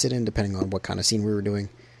or not sit in, depending on what kind of scene we were doing.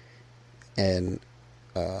 And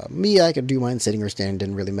I could do mine sitting or standing,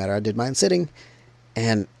 didn't really matter. I did mine sitting.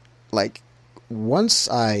 And, like, once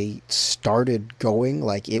I started going,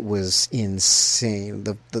 like, it was insane.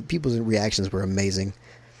 The people's reactions were amazing.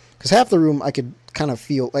 Because half the room I could kind of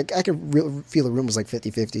feel, like, feel the room was like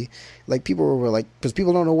 50-50. Like, people were like, because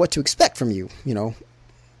people don't know what to expect from you, you know.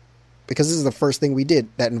 Because this is the first thing we did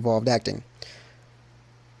that involved acting.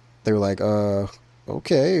 They were like,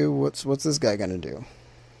 okay, what's this guy gonna do?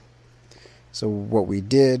 So what we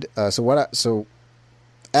did, so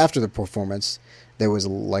after the performance, there was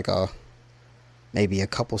like maybe a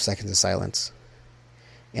couple seconds of silence,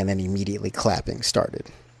 and then immediately clapping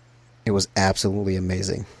started. It was absolutely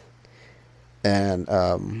amazing, and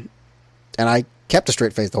I kept a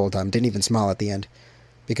straight face the whole time, didn't even smile at the end,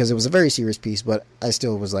 because it was a very serious piece, but I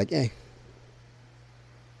still was like, you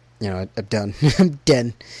know, I'm done. I'm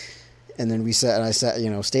done. And then I sat,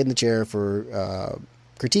 you know, stayed in the chair for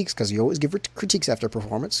critiques, because you always give critiques after a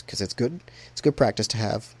performance, because it's good. It's good practice to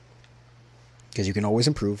have, because you can always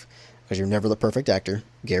improve, because you're never the perfect actor,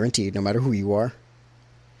 guaranteed, no matter who you are.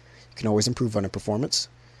 You can always improve on a performance.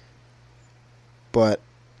 But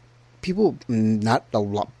not a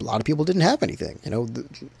lot of people didn't have anything, you know.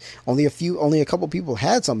 Only a couple people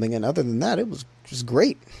had something, and other than that, it was just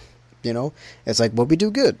great. You know, it's like, what we do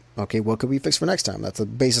good? Okay, what could we fix for next time? That's the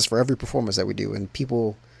basis for every performance that we do. And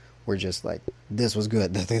people were just like, this was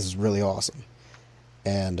good. This is really awesome.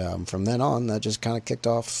 And from then on, that just kind of kicked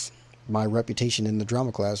off my reputation in the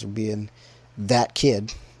drama class of being that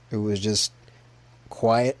kid who was just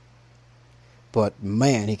quiet, but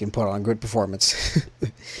man, he can put on a good performance.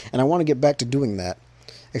 And I want to get back to doing that,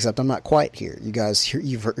 except I'm not quiet here. You guys,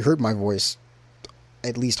 you've heard my voice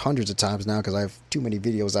at least hundreds of times now, because I have too many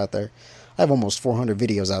videos out there. I have almost 400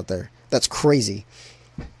 videos out there. That's crazy.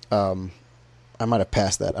 I might have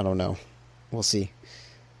passed that. I don't know. We'll see.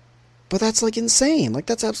 But that's like insane. Like,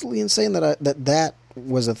 that's absolutely insane that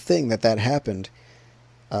was a thing, that happened.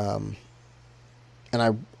 And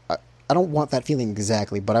I don't want that feeling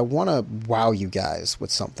exactly, but I want to wow you guys with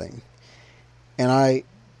something. And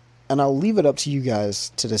I'll leave it up to you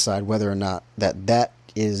guys to decide whether or not that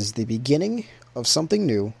is the beginning of something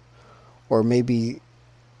new, or maybe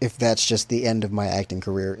if that's just the end of my acting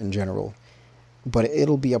career in general. But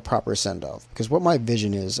it'll be a proper send-off, because what my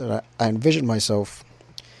vision is, I envision myself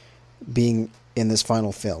being in this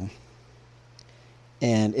final film,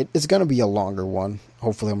 and it's going to be a longer one.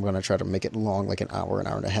 Hopefully I'm going to try to make it long, like an hour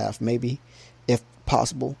and a half, maybe, if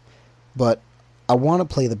possible. But I want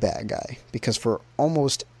to play the bad guy, because for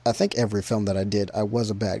almost, I think, every film that I did, I was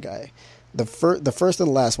a bad guy. The first and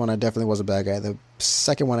the last one, I definitely was a bad guy. The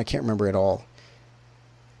second one, I can't remember at all,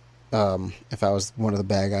 if I was one of the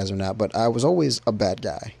bad guys or not. But I was always a bad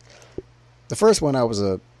guy. The first one, I was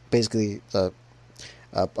basically a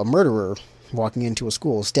murderer walking into a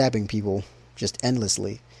school, stabbing people just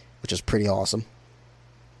endlessly, which is pretty awesome.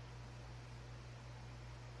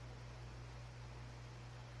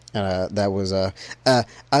 That was I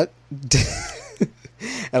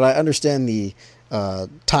and I understand the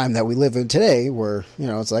time that we live in today, where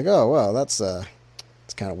it's like, oh well, that's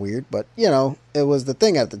it's kind of weird, but it was the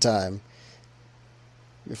thing at the time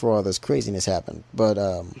before all this craziness happened. But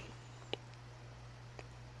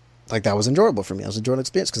like, that was enjoyable for me. It was an enjoyable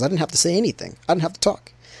experience because I didn't have to say anything. I didn't have to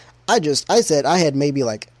talk. I said I had maybe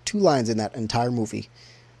like 2 lines in that entire movie,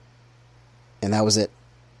 and that was it.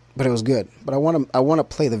 But it was good. But I want to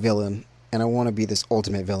play the villain, and I want to be this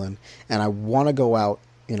ultimate villain, and I want to go out,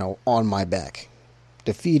 on my back,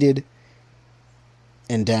 defeated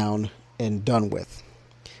and down and done with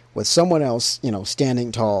someone else,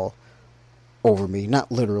 standing tall over me,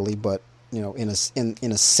 not literally, but in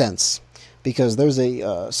a sense, because there's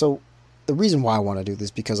so the reason why I want to do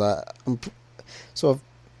this, because I'm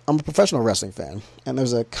a professional wrestling fan, and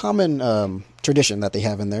there's a common tradition that they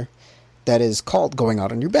have in there that is called going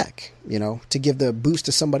out on your back, to give the boost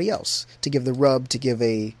to somebody else, to give the rub,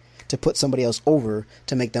 to put somebody else over,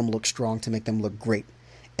 to make them look strong, to make them look great.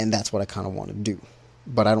 And that's what I kind of want to do.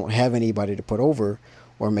 But I don't have anybody to put over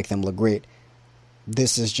or make them look great.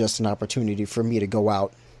 This is just an opportunity for me to go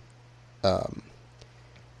out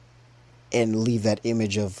and leave that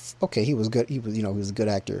image of, okay, he was good. He was a good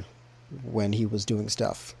actor when he was doing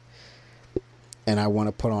stuff. And I want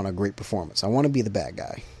to put on a great performance. I want to be the bad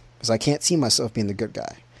guy, because I can't see myself being the good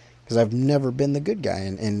guy, because I've never been the good guy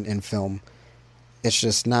in film. It's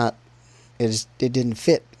just not, it didn't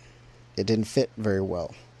fit. It didn't fit very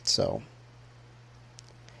well. So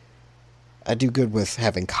I do good with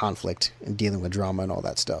having conflict and dealing with drama and all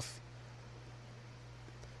that stuff,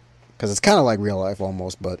 because it's kind of like real life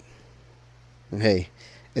almost, but hey,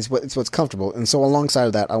 it's what's comfortable. And so alongside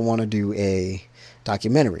of that, I want to do a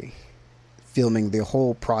documentary, filming the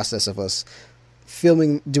whole process of us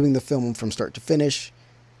doing the film from start to finish,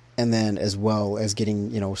 and then as well as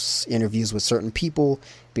getting, interviews with certain people,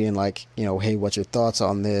 being like, hey, what's your thoughts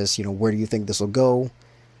on this? Where do you think this will go?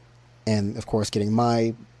 And of course, getting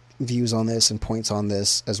my views on this and points on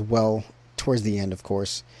this as well towards the end, of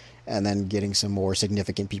course, and then getting some more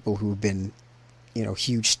significant people who've been,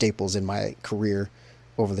 huge staples in my career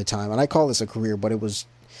over the time. And I call this a career, but it's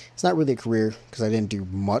not really a career, because I didn't do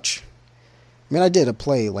much. I mean, I did a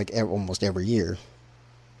play like almost every year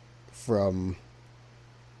from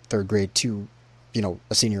 3rd grade to,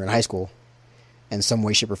 a senior in high school in some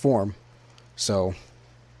way, shape, or form. So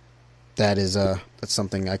that's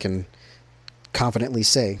something I can confidently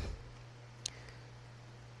say.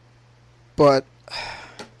 But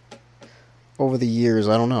over the years,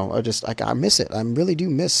 I don't know. I miss it. I really do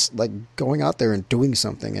miss like going out there and doing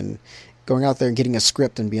something, and going out there and getting a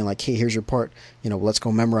script and being like, hey, here's your part. Let's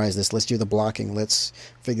go memorize this. Let's do the blocking. Let's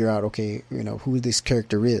figure out, okay, who this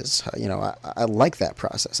character is. I like that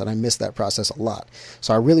process, and I miss that process a lot.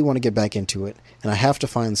 So I really want to get back into it, and I have to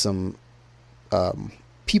find some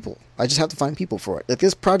people. I just have to find people for it. Like,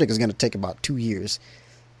 this project is going to take about 2 years.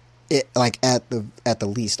 At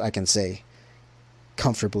the least, I can say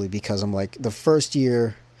comfortably, because I'm like, the first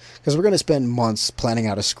year, because we're going to spend months planning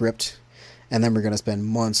out a script, and then we're going to spend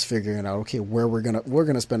months figuring out, okay, where we're going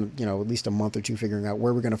to spend, at least a month or 2 figuring out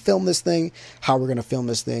where we're going to film this thing, how we're going to film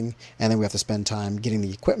this thing, and then we have to spend time getting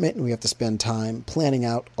the equipment, and we have to spend time planning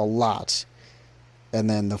out a lot, and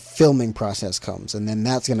then the filming process comes, and then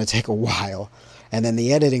that's going to take a while, and then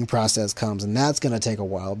the editing process comes, and that's going to take a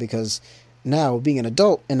while, because now, being an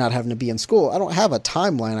adult and not having to be in school, I don't have a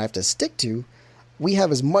timeline I have to stick to. We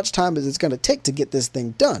have as much time as it's going to take to get this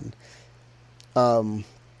thing done.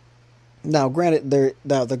 Now,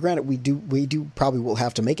 granted, we do probably will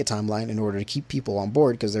have to make a timeline in order to keep people on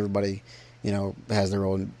board, because everybody, has their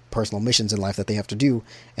own personal missions in life that they have to do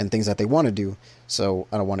and things that they want to do. So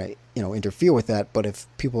I don't want to, interfere with that. But if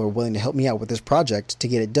people are willing to help me out with this project to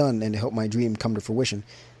get it done and to help my dream come to fruition,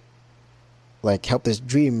 like help this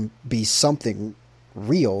dream be something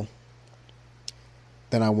real,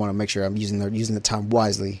 then I want to make sure I'm using the time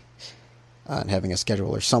wisely, and having a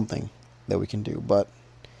schedule or something that we can do. But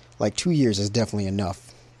like 2 years is definitely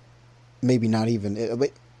enough. Maybe not even.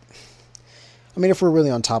 I mean, if we're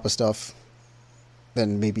really on top of stuff,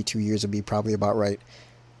 then maybe 2 years would be probably about right.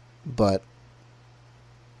 But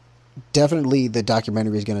definitely the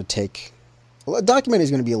documentary is going to take. Well, a documentary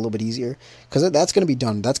is going to be a little bit easier, because that's going to be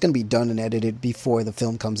done. That's going to be done and edited before the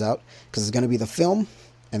film comes out, because it's going to be the film,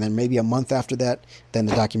 and then maybe a month after that, then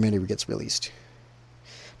the documentary gets released,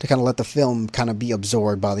 to kind of let the film kind of be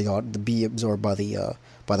absorbed by the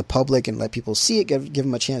public, and let people see it, give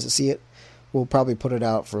them a chance to see it. We'll probably put it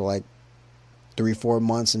out for like 3-4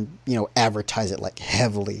 months, and advertise it like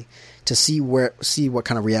heavily to see what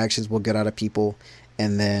kind of reactions we'll get out of people,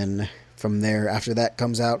 and then From there, after that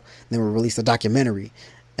comes out, then we'll release the documentary.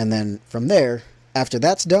 And then from there, after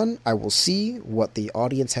that's done, I will see what the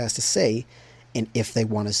audience has to say and if they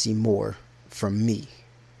want to see more from me.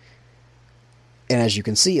 And as you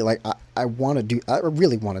can see, like, I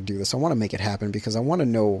really want to do this. I want to make it happen because I want to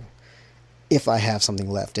know if I have something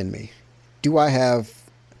left in me. Do I have,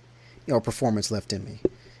 performance left in me?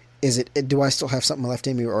 Do I still have something left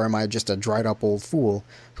in me, or am I just a dried up old fool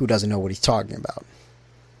who doesn't know what he's talking about?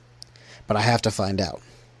 But I have to find out.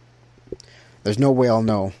 There's no way I'll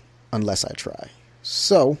know unless I try.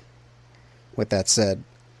 So, with that said,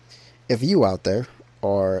 if you out there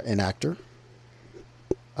are an actor,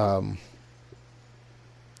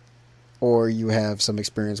 or you have some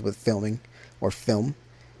experience with filming or film,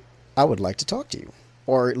 I would like to talk to you.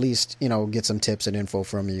 Or at least, get some tips and info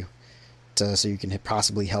from you so you can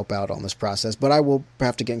possibly help out on this process. But I will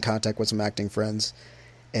have to get in contact with some acting friends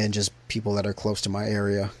and just people that are close to my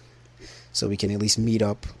area so we can at least meet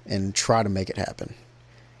up and try to make it happen.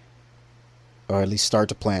 Or at least start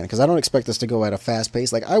to plan. Because I don't expect this to go at a fast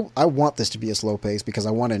pace. Like, I want this to be a slow pace because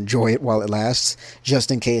I want to enjoy it while it lasts. Just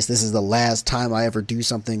in case this is the last time I ever do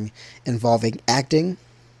something involving acting.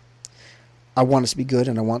 I want it to be good,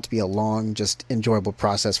 and I want it to be a long, just enjoyable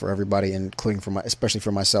process for everybody, including especially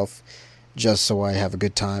for myself, just so I have a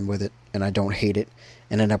good time with it and I don't hate it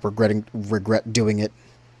and end up regret doing it.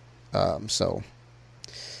 So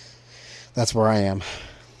that's where I am.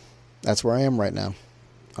 That's where I am right now.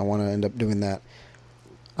 I want to end up doing that.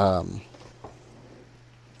 And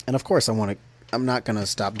of course I'm not going to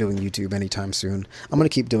stop doing YouTube anytime soon. I'm going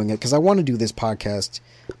to keep doing it because I want to do this podcast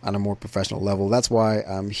on a more professional level. That's why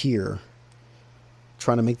I'm here I'm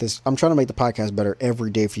trying to make the podcast better every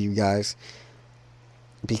day for you guys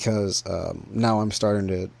because, now I'm starting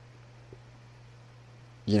to,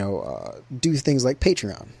 do things like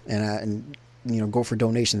Patreon and go for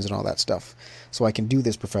donations and all that stuff. So I can do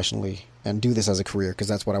this professionally and do this as a career because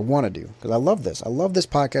that's what I want to do. Because I love this. I love this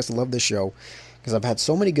podcast. I love this show because I've had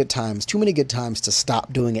so many good times, too many good times to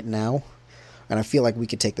stop doing it now. And I feel like we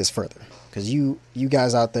could take this further because you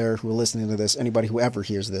guys out there who are listening to this, anybody who ever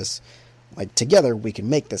hears this, like, together we can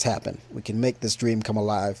make this happen. We can make this dream come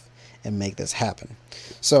alive and make this happen.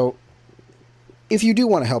 So if you do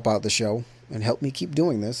want to help out the show and help me keep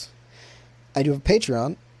doing this, I do have a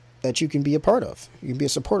Patreon that you can be a part of. You can be a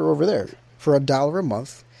supporter over there for $1 a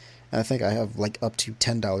month. And I think I have like up to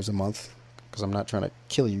 $10 a month because I'm not trying to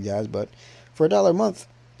kill you guys. But for $1 a month,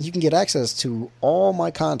 you can get access to all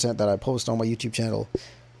my content that I post on my YouTube channel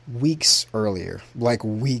weeks earlier, like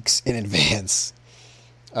weeks in advance.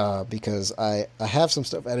 Because I have some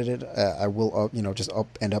stuff edited. I will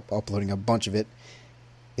end up uploading a bunch of it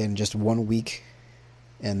in just 1 week.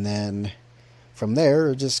 And then from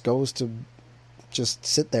there, it just goes to just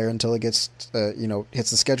sit there until it gets,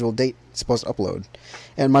 hits the scheduled date it's supposed to upload.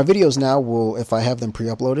 And my videos now will, if I have them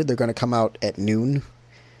pre-uploaded, they're going to come out at noon,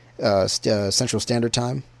 Central Standard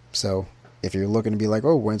Time. So if you're looking to be like,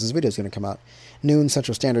 oh, when's this video going to come out? Noon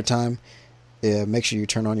Central Standard Time. Make sure you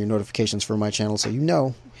turn on your notifications for my channel so you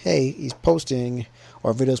know, hey, he's posting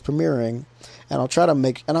or videos premiering. And I'll try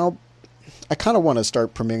to I kind of want to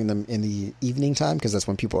start premiering them in the evening time because that's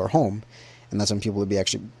when people are home. And that's when people will be able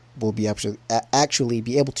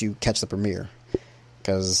to catch the premiere.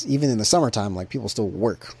 Because even in the summertime, like, people still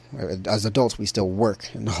work. As adults, we still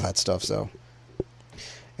work and all that stuff. So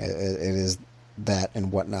it is that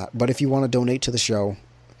and whatnot. But if you want to donate to the show,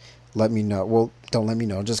 let me know. Well, don't let me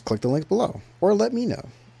know. Just click the link below. Or let me know.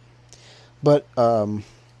 But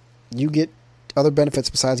you get other benefits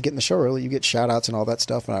besides getting the show early. You get shout-outs and all that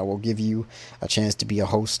stuff. And I will give you a chance to be a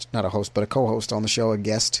host. Not a host, but a co-host on the show, a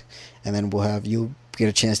guest. And then we'll have you get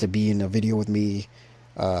a chance to be in a video with me,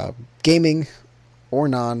 gaming or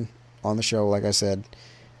non, on the show, like I said.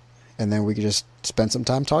 And then we could just spend some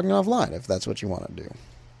time talking offline if that's what you want to do.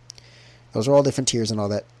 Those are all different tiers and all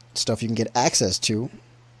that stuff you can get access to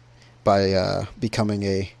by becoming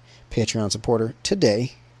a Patreon supporter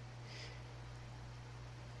today.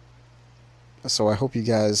 So I hope you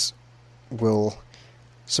guys will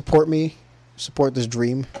support me, support this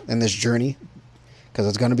dream and this journey, because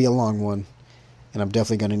it's going to be a long one, and I'm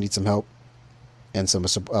definitely going to need some help and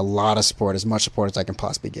a lot of support, as much support as I can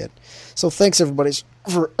possibly get. So thanks everybody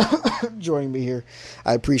for joining me here.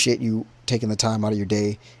 I appreciate you taking the time out of your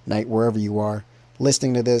day, night, wherever you are,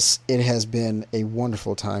 listening to this. It has been a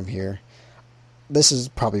wonderful time here. This has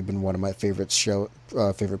probably been one of my favorite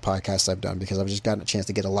podcasts I've done, because I've just gotten a chance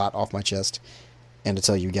to get a lot off my chest. And to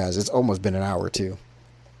tell you guys, it's almost been an hour too.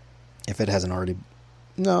 If it hasn't already.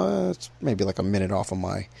 No, it's maybe like a minute off of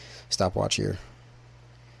my stopwatch here.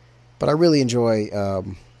 But I really enjoy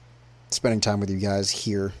spending time with you guys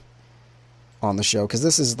here on the show, because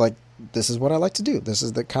this is what I like to do. This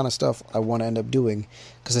is the kind of stuff I want to end up doing,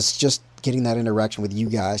 because it's just getting that interaction with you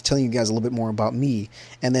guys, telling you guys a little bit more about me,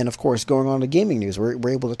 and then of course going on to gaming news. We're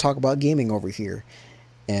able to talk about gaming over here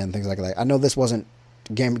and things like that. I know this wasn't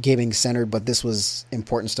gaming centered, but this was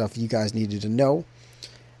important stuff you guys needed to know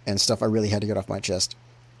and stuff I really had to get off my chest.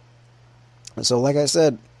 So like I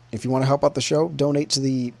said, if you want to help out the show, donate to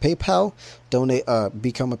the PayPal,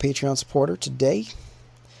 become a Patreon supporter today,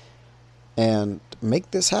 and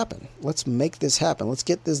make this happen. Let's make this happen. Let's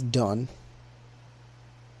get this done.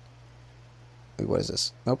 Wait, what is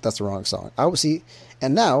this? Nope, that's the wrong song. I will see.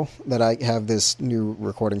 And now that I have this new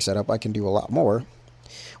recording set up, I can do a lot more.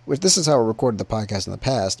 This is how I recorded the podcast in the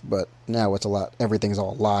past, but now it's everything's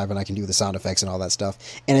all live, and I can do the sound effects and all that stuff.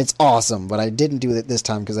 And it's awesome, but I didn't do it this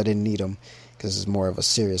time because I didn't need them, because it's more of a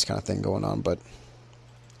serious kind of thing going on. But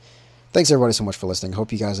thanks everybody so much for listening.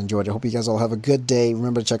 Hope you guys enjoyed it. Hope you guys all have a good day.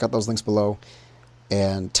 Remember to check out those links below,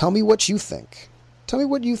 and tell me what you think. Tell me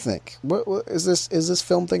what you think. What is this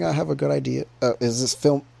film thing I have a good idea? Is this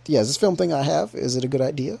film thing I have? Is it a good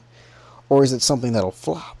idea, or is it something that'll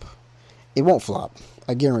flop? It won't flop.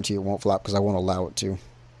 I guarantee it won't flop because I won't allow it to.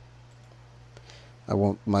 I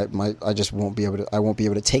won't. I just won't be able to. I won't be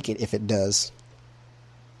able to take it if it does.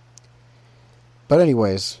 But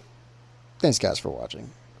anyways, thanks guys for watching.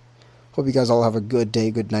 Hope you guys all have a good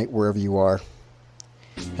day, good night, wherever you are.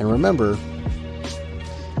 And remember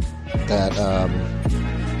that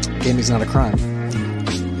gaming's not a crime.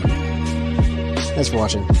 Thanks for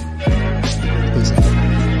watching.